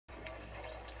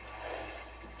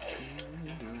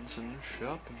some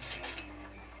shopping.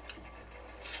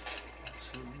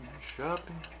 Some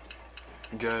shopping.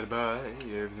 Gotta buy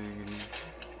everything you need.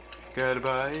 Gotta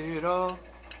buy it all.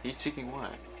 Heat seeking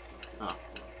what? Oh,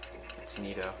 it's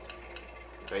neato.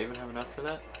 Do I even have enough for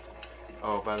that?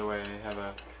 Oh, by the way, I have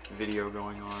a video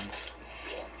going on.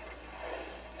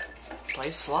 Let's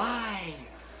play Sly!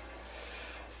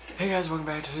 Hey guys, welcome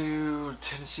back to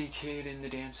Tennessee Kid in the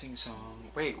Dancing Song.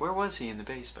 Wait, where was he in the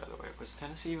bass, by the way? Was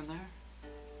Tennessee even there?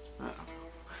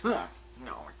 No, I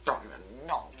don't even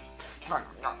know.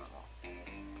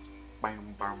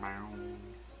 Bam, bam, bam.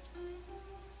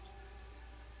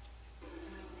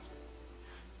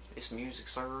 This music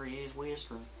sir is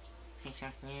Western.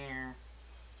 Yeah.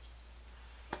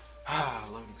 Ah,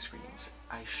 loading screens.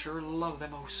 I sure love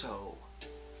them oh so.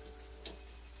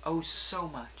 Oh so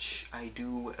much. I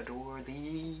do adore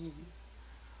thee.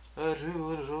 I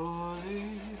do adore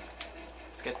thee.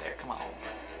 Let's get there, come on.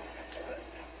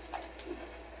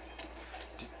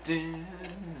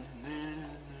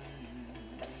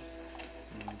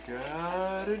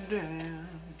 Gotta dance.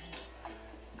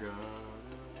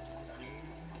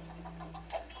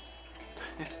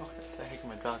 What the heck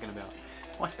am I talking about?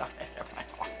 What the heck am I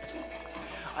talking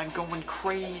about? I'm going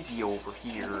crazy over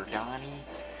here, Donnie.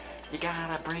 You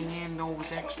gotta bring in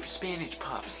those extra spinach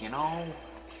puffs, you know?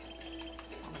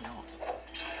 Oh no.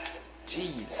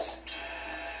 Jeez.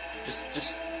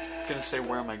 Just gonna say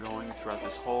where am I going throughout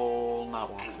this whole not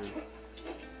walkthrough.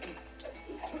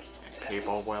 And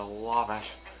people will love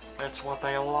it. It's what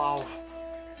they love.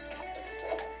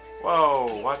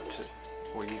 Whoa, what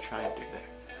were you trying to do there?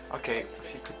 Okay,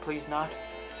 if you could please not.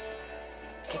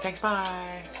 Okay, thanks,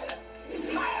 bye.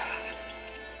 Toothpick's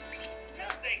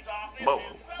office Whoa.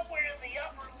 is somewhere in the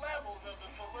upper levels of the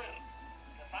saloon.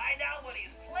 To find out what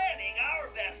he's planning, our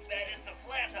best bet is to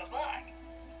plant a bug.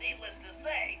 Needless to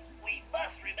say, we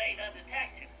must remain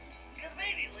undetected.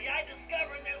 Conveniently, I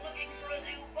discovered they're looking for a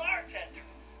new bartender.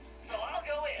 So I'll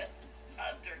go in,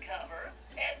 undercover,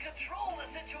 and control the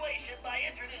situation by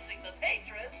introducing the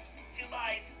patrons to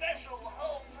my special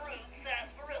home-brewed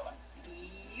sarsaparilla.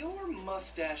 Your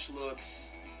mustache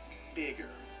looks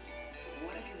bigger.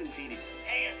 What have you been feeding her?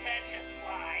 Pay attention,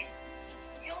 Sly.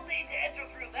 You'll need to enter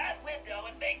through that window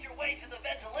and make your way to the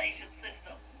ventilation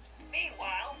system.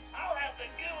 Meanwhile, I'll have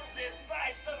the goons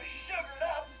inside so sugared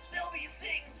up they'll be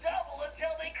seeing double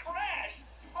until they crash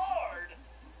hard.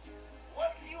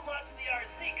 Once you launch the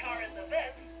RC car in the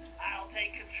vents, I'll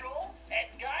take control and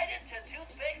guide it to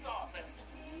Toothpick's office.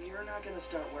 You're not gonna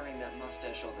start wearing that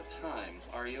mustache all the time,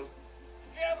 are you?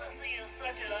 Jealousy is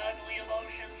such an ugly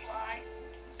emotion, Sly.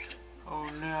 Oh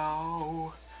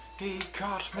no, he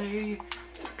got me.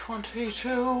 22.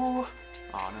 Oh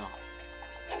no.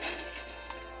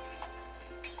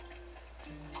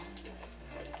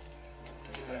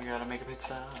 I gotta make a big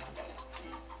sound.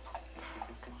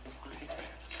 Come on, Sly.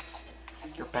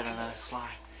 You're better than a Sly.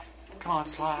 Come on,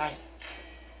 Sly.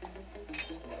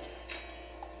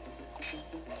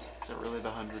 Is it really the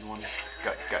 100 one?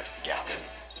 Good, yeah.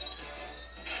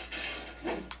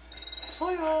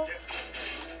 Sly.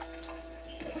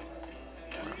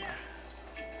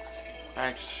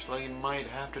 Actually, might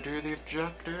have to do the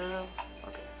objective.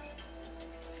 Okay.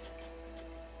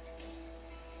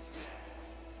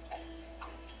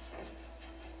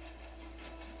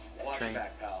 Watch Train. your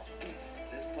back, pal.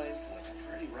 This place looks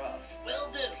pretty rough. Will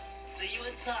do. See you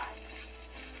inside.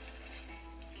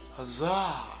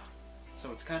 Huzzah!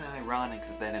 So it's kind of ironic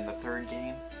is that in the third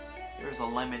game, there was a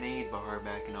lemonade bar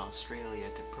back in Australia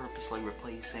to purposely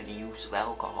replace any use of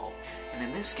alcohol. And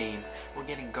in this game, we're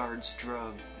getting guards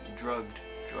drunk.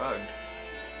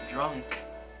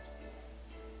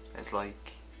 As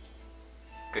like,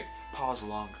 good, pause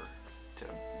longer to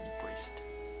embrace it.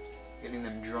 Getting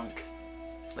them drunk,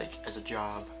 like, as a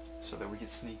job, so that we can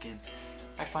sneak in.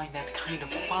 I find that kind of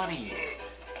funny.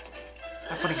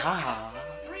 Not funny, haha.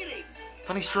 Greetings.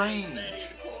 Funny strange.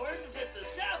 This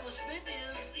establishment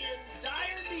is in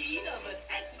dire need of an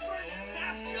expert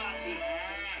tap jockey.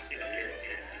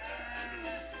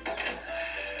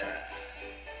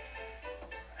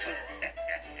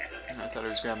 I thought I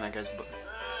was grabbing that guy's butt.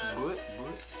 Butt?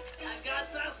 I've got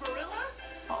sarsaparilla.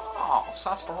 Oh, These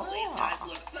sarsaparilla. guys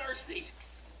look thirsty.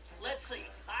 Let's see.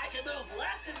 I can move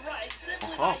left and right simply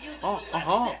Uh-huh, by using the left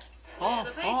step. When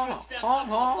the patron steps up to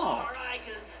the bar, I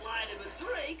can slide him a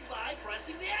drink by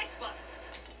pressing the X button.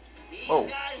 These Whoa.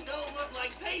 guys don't look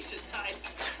like patient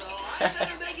types, so I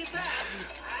better make it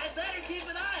fast. I better keep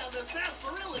an eye on the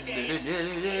sarsaparilla game. It's going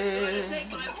to take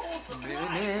my whole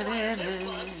supply to fly this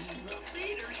much. The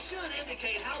meter should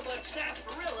indicate how much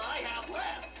sarsaparilla I have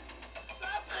left.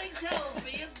 Something tells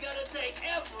me it's going to take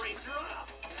every drop.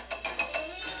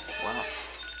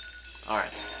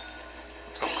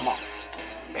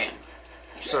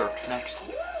 sir. Next.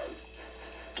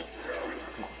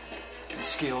 Come on.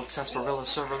 Skilled sarsaparilla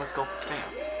server. Let's go. Bam.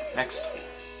 Next.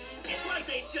 It's like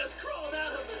they just crawled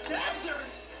out of the desert.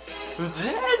 The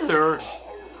desert.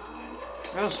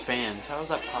 Those fans. How does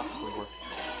that possibly work?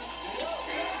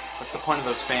 What's the point of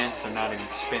those fans if they're not even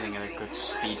spinning at a good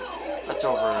speed? Let's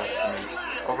overestimate.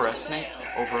 Overestimate?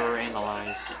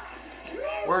 Overanalyze.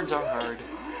 Words are hard,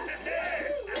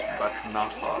 but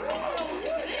not hard enough.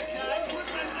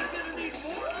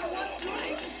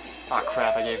 Ah,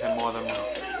 crap, I gave him more than one.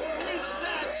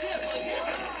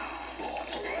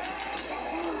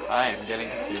 I am getting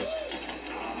confused.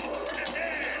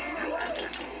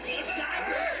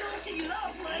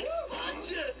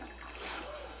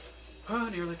 Oh,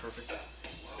 nearly perfect.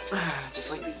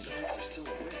 Just like me.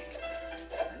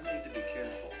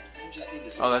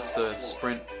 Oh, that's the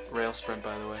sprint, rail sprint,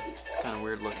 by the way. It's kind of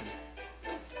weird looking.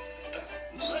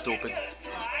 Stupid.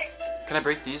 Can I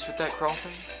break these with that crawl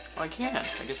thing? Oh, I can. I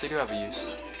guess they do have a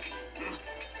use.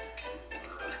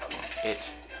 It.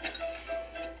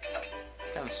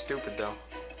 Kind of stupid, though.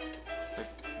 Like,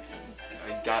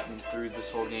 I've gotten through this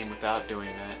whole game without doing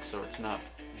that, so it's not.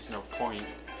 There's no point.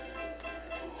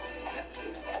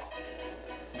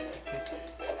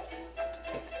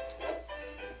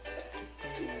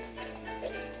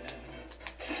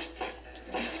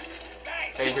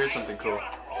 Hey, here's something cool.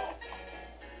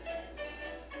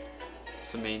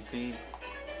 It's the main theme.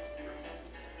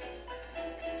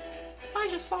 I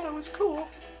just thought it was cool.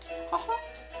 Haha.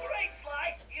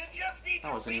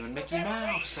 That wasn't even Mickey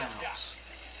Mouse house.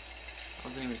 I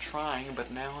wasn't even trying,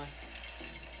 but now I.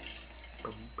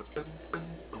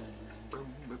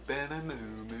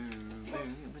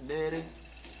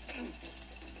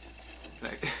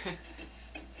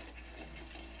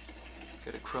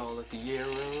 Gotta crawl at the arrow.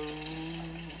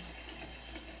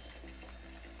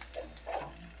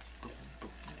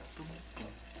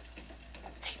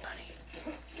 Hey, buddy.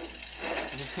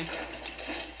 You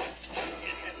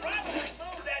should probably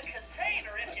move that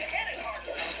container if you hit it hard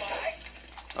enough,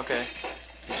 Fly. Okay.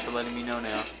 Thanks for letting me know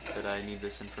now that I need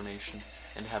this information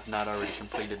and have not already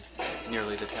completed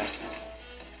nearly the task.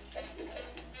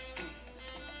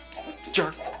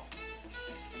 Jerk.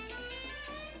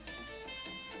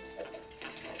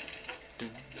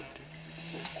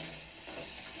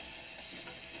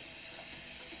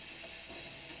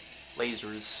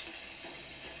 Lasers.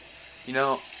 You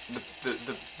know,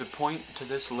 the point to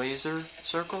this laser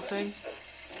circle thing,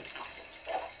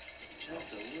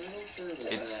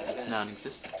 it's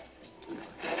non-existent.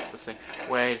 The thing.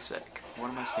 Wait a sec. What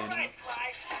am I standing on?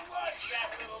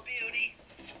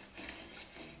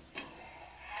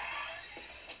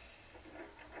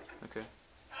 Okay.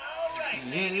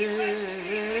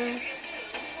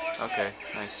 Okay,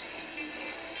 nice.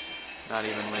 Not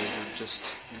even laser,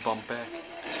 just bump back.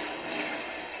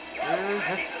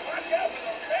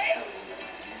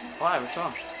 Why? What's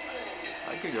wrong?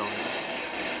 I could go in.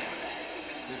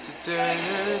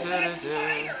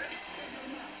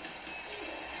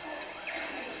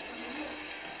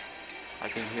 I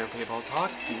can hear people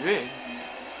talking.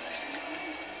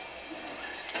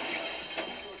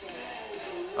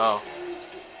 Oh.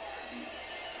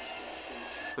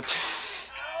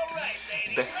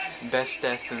 Best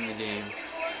death in the game.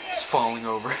 Just falling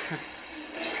over.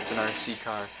 It's an RC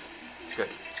car. It's good.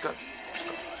 It's good. It's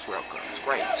good. It's real good. It's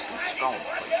great. It's going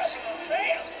places.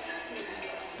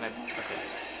 Can I? Okay.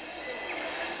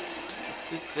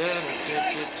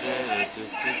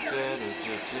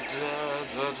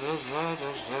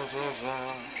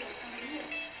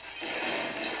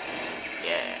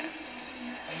 Yeah.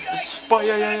 The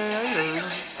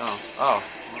spiders. Oh,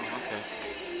 okay.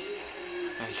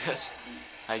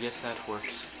 I guess that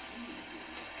works.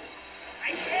 I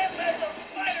can't let those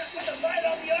spiders put a bite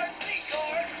on the RC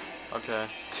car. Okay.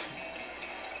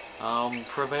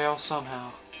 Prevail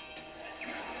somehow.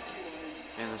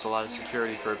 And there's a lot of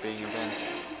security for it being a vent.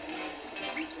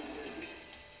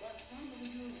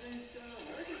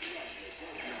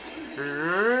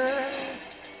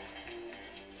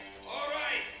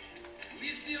 Alright,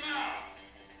 listen up.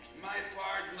 My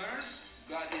partners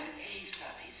got an ace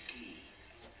up his sleeve,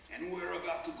 and we're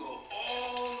about to go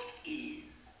all in.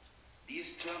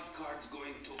 This trump card's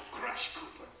going to crush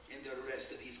Cooper and the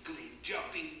rest of his clean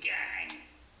jumping gang.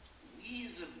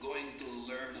 He's going to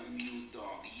learn a new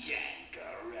dog yank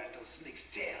a rattlesnake's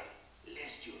tail,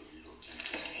 lest you're looking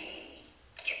to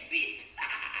get bit.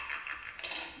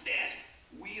 Then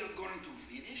we are going to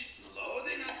finish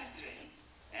loading up the train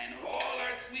and haul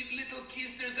our sweet little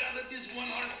kisters out of this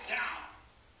one-horse town.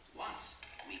 Once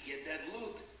we get that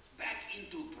loot back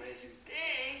into present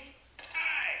day,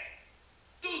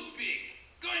 toothpick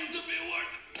going to be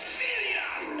worth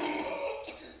millions.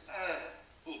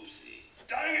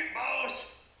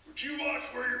 watch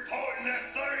where you're pointing that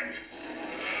thing.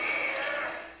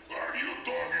 Are you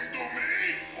talking to me?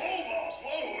 Whoa, boss,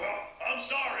 whoa. I'm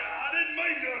sorry, I didn't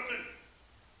mean nothing.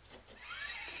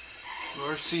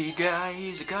 RC guy,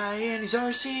 he's a guy and his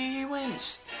RC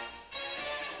wins.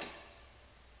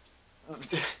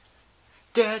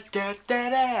 Da da da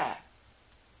da.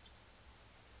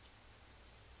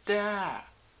 Da.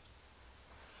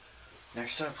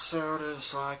 Next episode is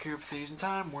Sly Cooper Thieves in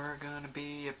Time. We're gonna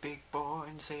be a big boy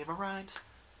and save our rhymes.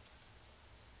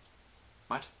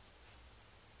 What?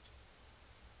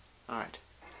 Alright.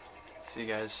 See you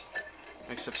guys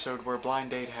next episode where a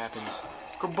blind date happens.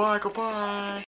 Goodbye, goodbye!